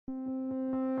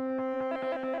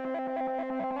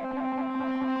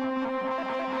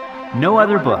No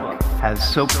other book has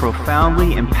so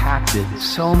profoundly impacted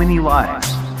so many lives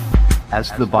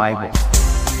as the Bible.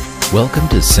 Welcome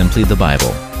to Simply the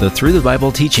Bible, the Through the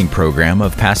Bible teaching program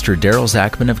of Pastor Daryl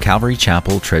Zachman of Calvary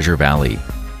Chapel, Treasure Valley.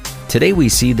 Today we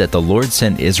see that the Lord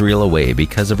sent Israel away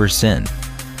because of her sin,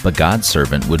 but God's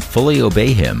servant would fully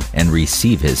obey him and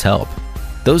receive his help.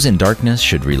 Those in darkness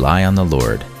should rely on the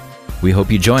Lord. We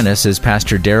hope you join us as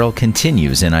Pastor Daryl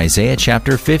continues in Isaiah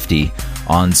chapter 50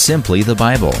 on Simply the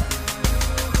Bible.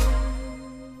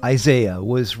 Isaiah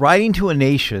was writing to a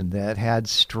nation that had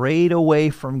strayed away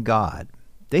from God.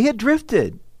 They had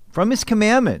drifted from his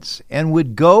commandments and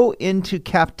would go into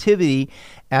captivity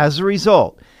as a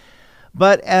result.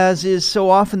 But as is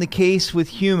so often the case with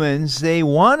humans, they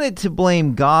wanted to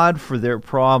blame God for their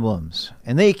problems,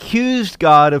 and they accused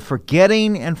God of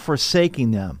forgetting and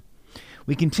forsaking them.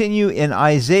 We continue in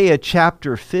Isaiah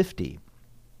chapter 50.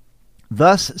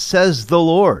 Thus says the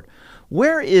Lord,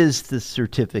 "Where is the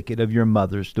certificate of your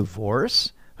mother's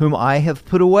divorce, whom I have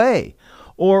put away?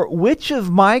 Or which of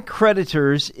my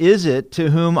creditors is it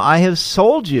to whom I have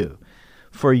sold you?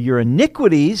 For your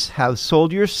iniquities have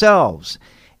sold yourselves,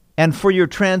 and for your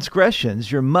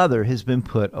transgressions your mother has been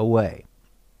put away."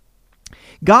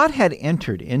 God had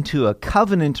entered into a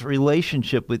covenant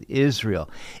relationship with Israel.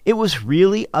 It was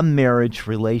really a marriage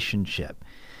relationship.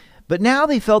 But now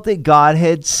they felt that God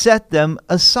had set them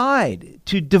aside,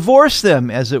 to divorce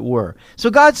them, as it were. So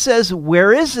God says,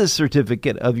 "Where is the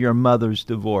certificate of your mother's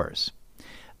divorce?"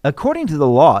 According to the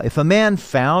law, if a man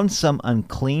found some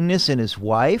uncleanness in his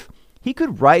wife, he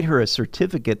could write her a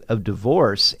certificate of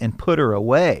divorce and put her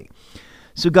away.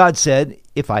 So God said,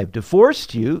 "If I've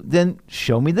divorced you, then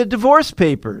show me the divorce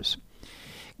papers."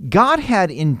 God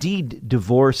had indeed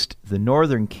divorced the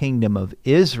northern kingdom of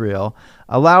Israel,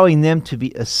 allowing them to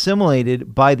be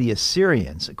assimilated by the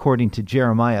Assyrians, according to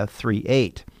Jeremiah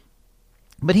 3:8.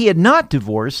 But he had not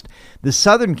divorced the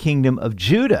southern kingdom of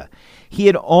Judah. He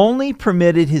had only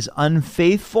permitted his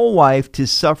unfaithful wife to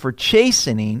suffer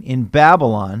chastening in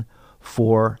Babylon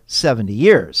for 70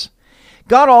 years.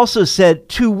 God also said,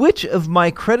 "To which of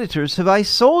my creditors have I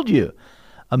sold you?"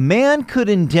 A man could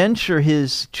indenture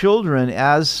his children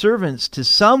as servants to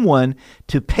someone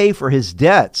to pay for his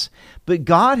debts, but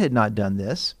God had not done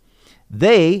this.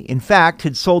 They, in fact,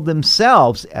 had sold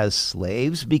themselves as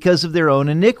slaves because of their own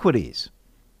iniquities.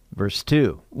 Verse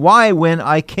 2, "Why, when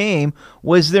I came,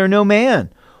 was there no man?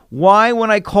 Why,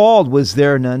 when I called, was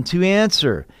there none to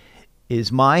answer? Is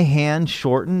my hand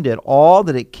shortened at all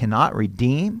that it cannot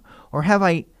redeem? Or have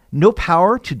I no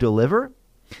power to deliver?"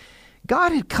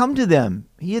 God had come to them.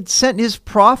 He had sent his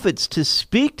prophets to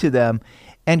speak to them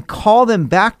and call them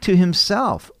back to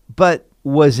himself. But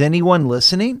was anyone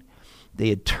listening? They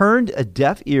had turned a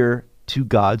deaf ear to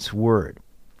God's word.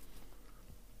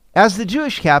 As the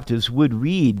Jewish captives would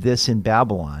read this in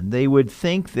Babylon, they would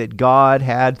think that God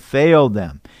had failed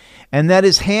them and that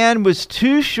his hand was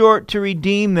too short to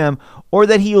redeem them, or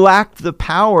that he lacked the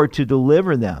power to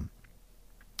deliver them.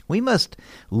 We must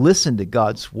listen to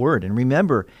God's word and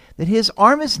remember that his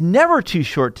arm is never too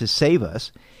short to save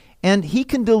us, and he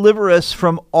can deliver us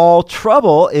from all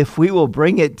trouble if we will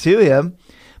bring it to him.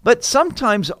 But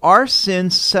sometimes our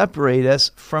sins separate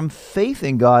us from faith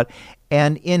in God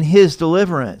and in his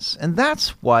deliverance. And that's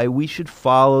why we should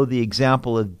follow the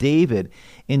example of David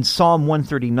in Psalm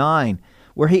 139,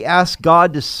 where he asked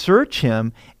God to search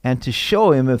him and to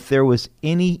show him if there was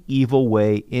any evil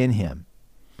way in him.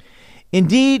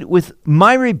 "Indeed, with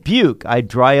my rebuke I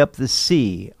dry up the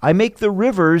sea. I make the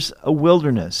rivers a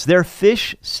wilderness. Their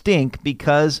fish stink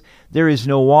because there is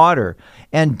no water,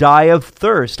 and die of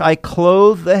thirst. I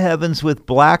clothe the heavens with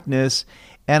blackness,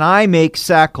 and I make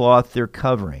sackcloth their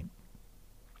covering."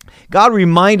 God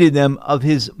reminded them of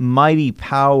his mighty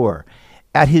power.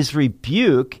 At his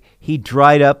rebuke, he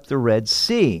dried up the Red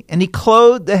Sea, and he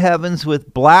clothed the heavens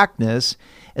with blackness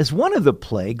as one of the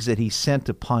plagues that he sent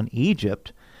upon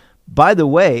Egypt. By the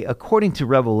way, according to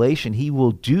Revelation, he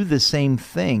will do the same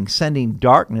thing, sending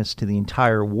darkness to the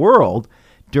entire world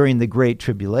during the Great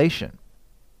Tribulation.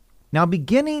 Now,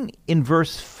 beginning in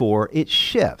verse 4, it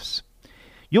shifts.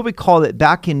 You'll recall that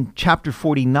back in chapter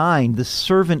 49, the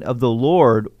servant of the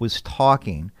Lord was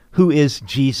talking, who is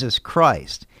Jesus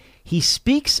Christ. He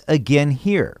speaks again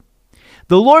here.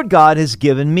 "The Lord God has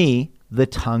given me the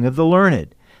tongue of the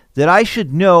learned, that I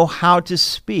should know how to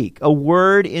speak a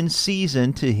word in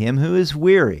season to him who is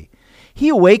weary. He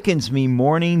awakens me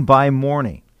morning by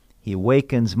morning. He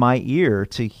awakens my ear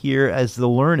to hear as the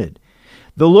learned.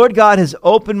 The Lord God has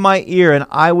opened my ear, and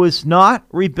I was not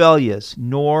rebellious,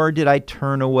 nor did I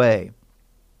turn away."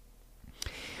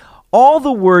 All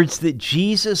the words that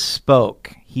Jesus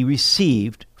spoke, he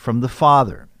received from the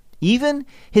Father. Even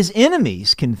his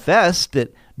enemies confessed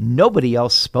that nobody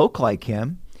else spoke like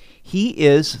him. He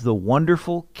is the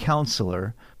wonderful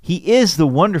counselor. He is the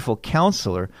wonderful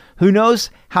counselor who knows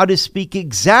how to speak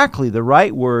exactly the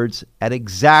right words at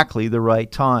exactly the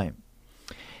right time.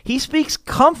 He speaks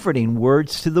comforting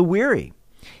words to the weary.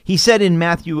 He said in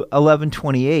Matthew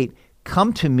 11:28,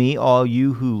 "Come to me, all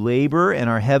you who labor and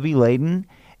are heavy laden,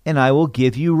 and I will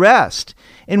give you rest."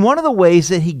 And one of the ways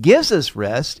that he gives us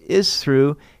rest is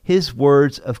through his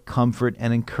words of comfort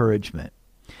and encouragement.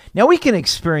 Now, we can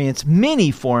experience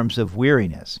many forms of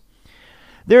weariness.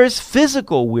 There is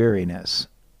physical weariness,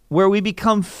 where we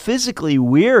become physically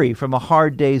weary from a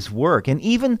hard day's work, and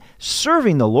even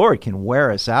serving the Lord can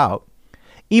wear us out.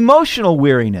 Emotional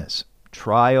weariness,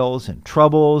 trials and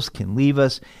troubles can leave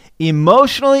us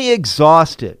emotionally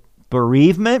exhausted.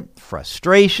 Bereavement,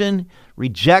 frustration,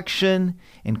 rejection,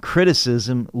 and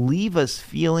criticism leave us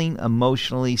feeling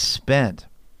emotionally spent.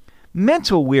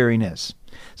 Mental weariness.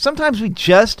 Sometimes we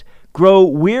just grow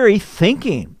weary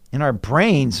thinking, and our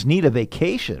brains need a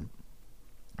vacation.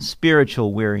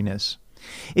 Spiritual weariness.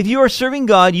 If you are serving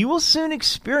God, you will soon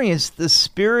experience the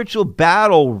spiritual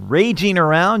battle raging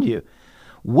around you.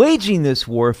 Waging this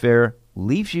warfare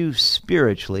leaves you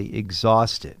spiritually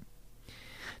exhausted.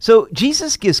 So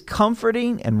Jesus gives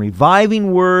comforting and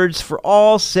reviving words for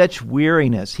all such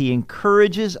weariness. He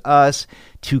encourages us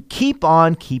to keep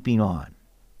on keeping on.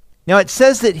 Now it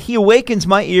says that he awakens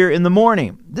my ear in the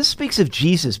morning. This speaks of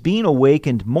Jesus being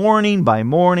awakened morning by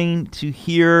morning to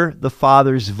hear the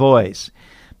Father's voice.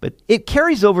 But it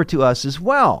carries over to us as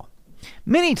well.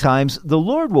 Many times the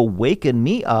Lord will waken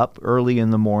me up early in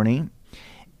the morning,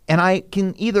 and I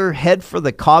can either head for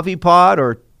the coffee pot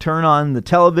or turn on the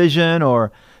television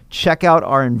or check out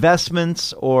our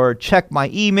investments or check my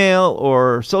email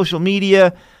or social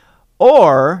media,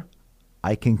 or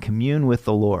I can commune with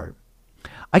the Lord.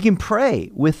 I can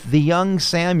pray with the young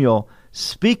Samuel,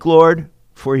 "Speak, Lord,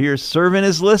 for your servant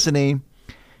is listening."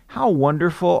 How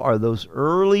wonderful are those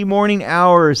early morning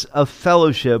hours of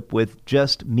fellowship with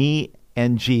just me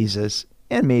and Jesus,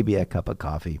 and maybe a cup of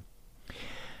coffee.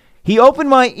 He opened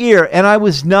my ear, and I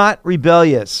was not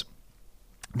rebellious.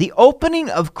 The opening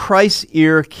of Christ's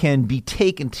ear can be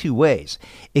taken two ways.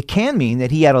 It can mean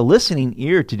that he had a listening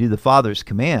ear to do the Father's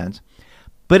commands,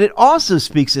 but it also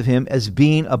speaks of him as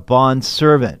being a bond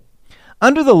servant.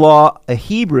 Under the law, a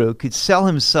Hebrew could sell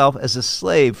himself as a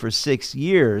slave for 6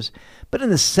 years, but in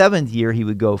the 7th year he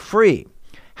would go free.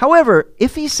 However,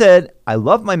 if he said, "I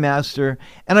love my master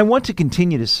and I want to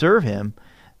continue to serve him,"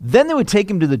 then they would take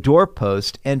him to the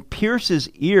doorpost and pierce his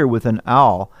ear with an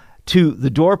awl to the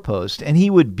doorpost, and he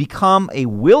would become a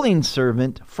willing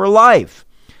servant for life.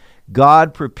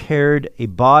 God prepared a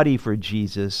body for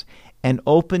Jesus and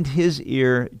opened his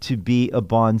ear to be a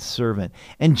bondservant.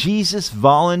 And Jesus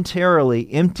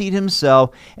voluntarily emptied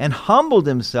himself and humbled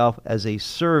himself as a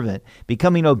servant,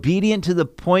 becoming obedient to the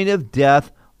point of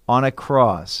death on a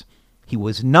cross. He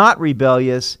was not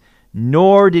rebellious,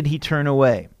 nor did he turn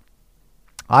away.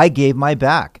 I gave my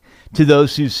back to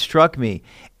those who struck me,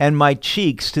 and my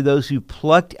cheeks to those who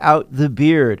plucked out the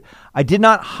beard. I did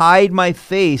not hide my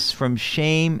face from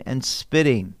shame and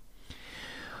spitting.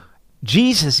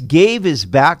 Jesus gave his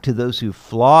back to those who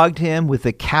flogged him with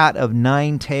the cat of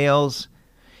 9 tails.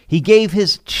 He gave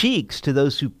his cheeks to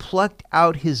those who plucked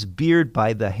out his beard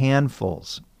by the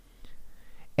handfuls.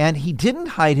 And he didn't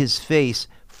hide his face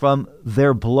from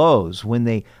their blows when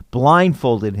they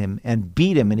blindfolded him and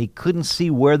beat him and he couldn't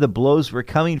see where the blows were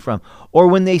coming from, or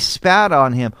when they spat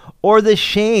on him, or the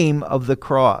shame of the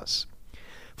cross.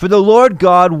 For the Lord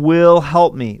God will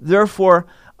help me. Therefore,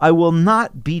 I will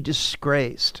not be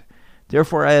disgraced.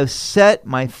 Therefore, I have set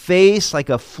my face like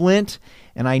a flint,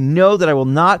 and I know that I will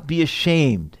not be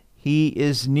ashamed. He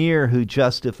is near who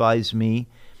justifies me.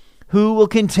 Who will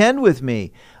contend with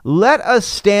me? Let us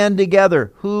stand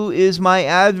together. Who is my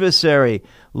adversary?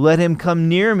 Let him come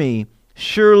near me.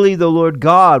 Surely the Lord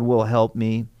God will help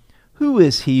me. Who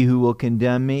is he who will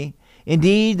condemn me?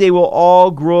 Indeed, they will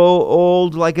all grow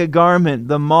old like a garment.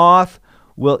 The moth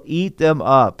will eat them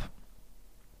up.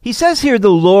 He says here, the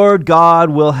Lord God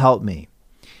will help me.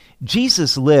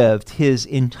 Jesus lived his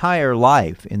entire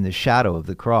life in the shadow of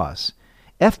the cross.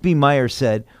 F.B. Meyer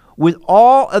said, with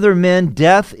all other men,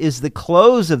 death is the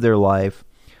close of their life.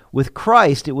 With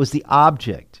Christ, it was the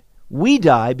object. We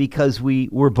die because we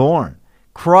were born.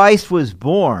 Christ was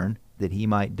born that he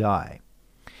might die.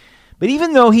 But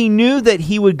even though he knew that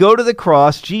he would go to the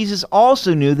cross, Jesus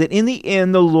also knew that in the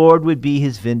end, the Lord would be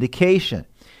his vindication.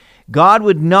 God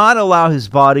would not allow his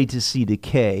body to see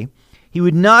decay. He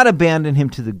would not abandon him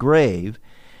to the grave.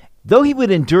 Though he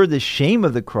would endure the shame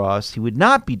of the cross, he would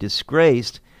not be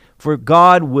disgraced, for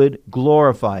God would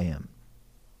glorify him.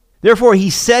 Therefore,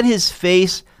 he set his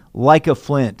face like a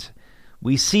flint.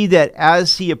 We see that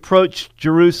as he approached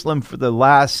Jerusalem for the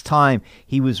last time,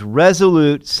 he was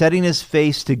resolute, setting his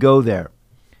face to go there.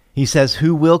 He says,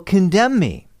 "Who will condemn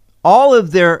me?" All of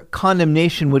their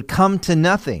condemnation would come to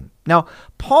nothing. Now,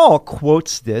 Paul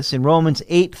quotes this in Romans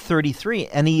 8:33,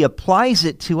 and he applies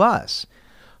it to us.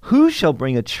 Who shall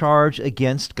bring a charge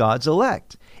against God's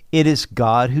elect? It is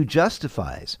God who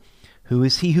justifies. Who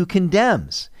is he who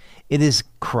condemns? It is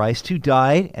Christ who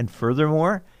died, and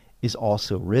furthermore is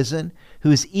also risen,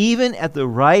 who is even at the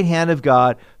right hand of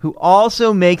God, who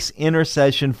also makes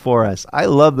intercession for us. I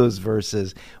love those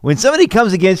verses. When somebody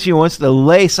comes against you and wants to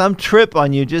lay some trip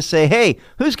on you, just say, hey,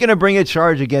 who's going to bring a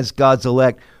charge against God's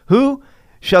elect? Who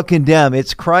shall condemn?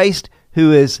 It's Christ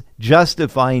who is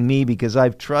justifying me because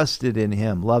I've trusted in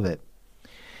him. Love it.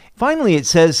 Finally, it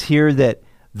says here that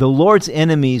the Lord's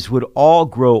enemies would all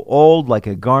grow old like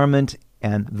a garment,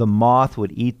 and the moth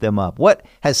would eat them up. What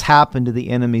has happened to the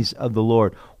enemies of the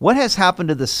Lord? What has happened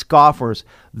to the scoffers?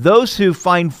 Those who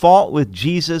find fault with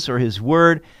Jesus or his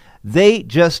word, they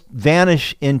just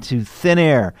vanish into thin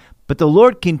air. But the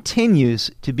Lord continues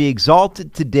to be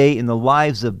exalted today in the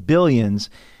lives of billions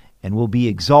and will be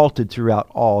exalted throughout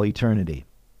all eternity.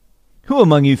 Who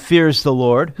among you fears the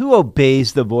Lord? Who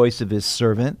obeys the voice of his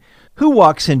servant? Who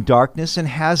walks in darkness and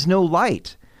has no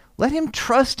light? Let him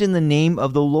trust in the name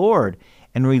of the Lord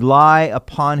and rely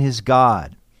upon his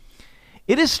God.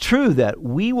 It is true that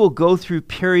we will go through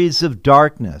periods of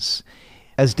darkness.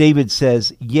 As David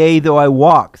says, "Yea, though I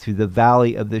walk through the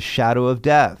valley of the shadow of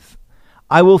death,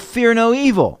 I will fear no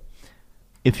evil."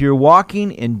 If you're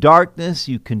walking in darkness,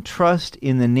 you can trust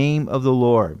in the name of the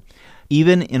Lord.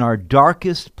 Even in our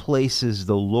darkest places,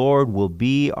 the Lord will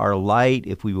be our light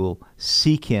if we will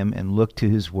seek him and look to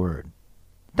his word.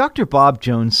 Dr. Bob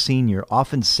Jones Sr.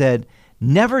 often said,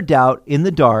 "Never doubt in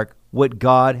the dark what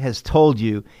God has told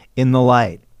you in the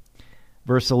light."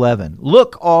 Verse 11,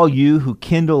 "Look, all you who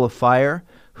kindle a fire,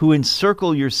 who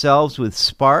encircle yourselves with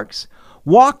sparks,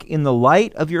 walk in the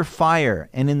light of your fire,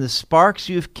 and in the sparks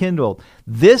you have kindled.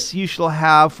 This you shall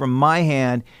have from my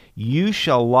hand. You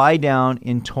shall lie down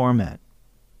in torment."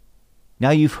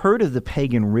 Now you've heard of the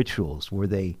pagan rituals where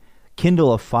they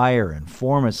kindle a fire and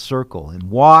form a circle and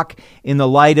walk in the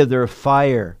light of their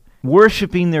fire,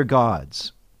 worshiping their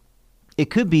gods. It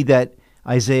could be that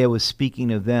Isaiah was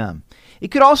speaking of them.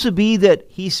 It could also be that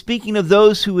he's speaking of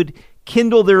those who would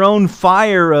kindle their own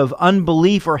fire of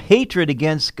unbelief or hatred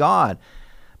against God.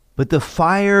 But the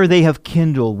fire they have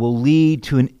kindled will lead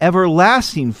to an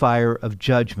everlasting fire of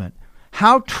judgment.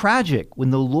 How tragic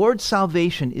when the Lord's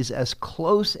salvation is as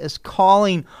close as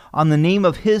calling on the name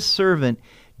of his servant,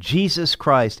 Jesus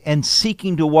Christ, and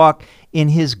seeking to walk in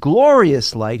his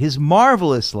glorious light, his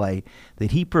marvelous light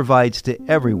that he provides to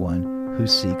everyone who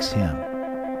seeks him.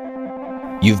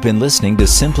 You've been listening to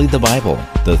Simply the Bible,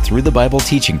 the Through the Bible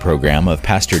teaching program of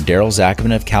Pastor Daryl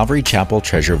Zachman of Calvary Chapel,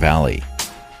 Treasure Valley.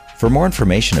 For more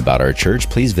information about our church,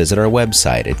 please visit our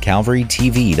website at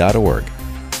calvarytv.org.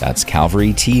 That's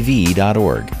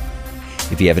calvarytv.org.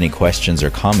 If you have any questions or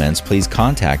comments, please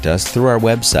contact us through our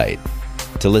website.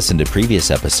 To listen to previous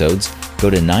episodes,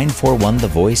 go to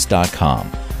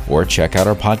 941thevoice.com or check out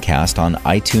our podcast on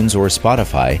iTunes or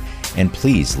Spotify, and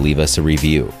please leave us a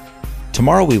review.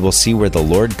 Tomorrow we will see where the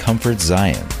Lord comforts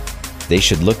Zion. They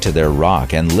should look to their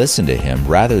rock and listen to him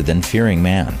rather than fearing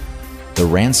man. The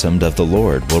ransomed of the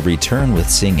Lord will return with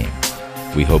singing.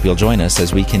 We hope you'll join us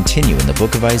as we continue in the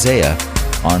book of Isaiah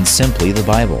on Simply the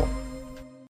Bible.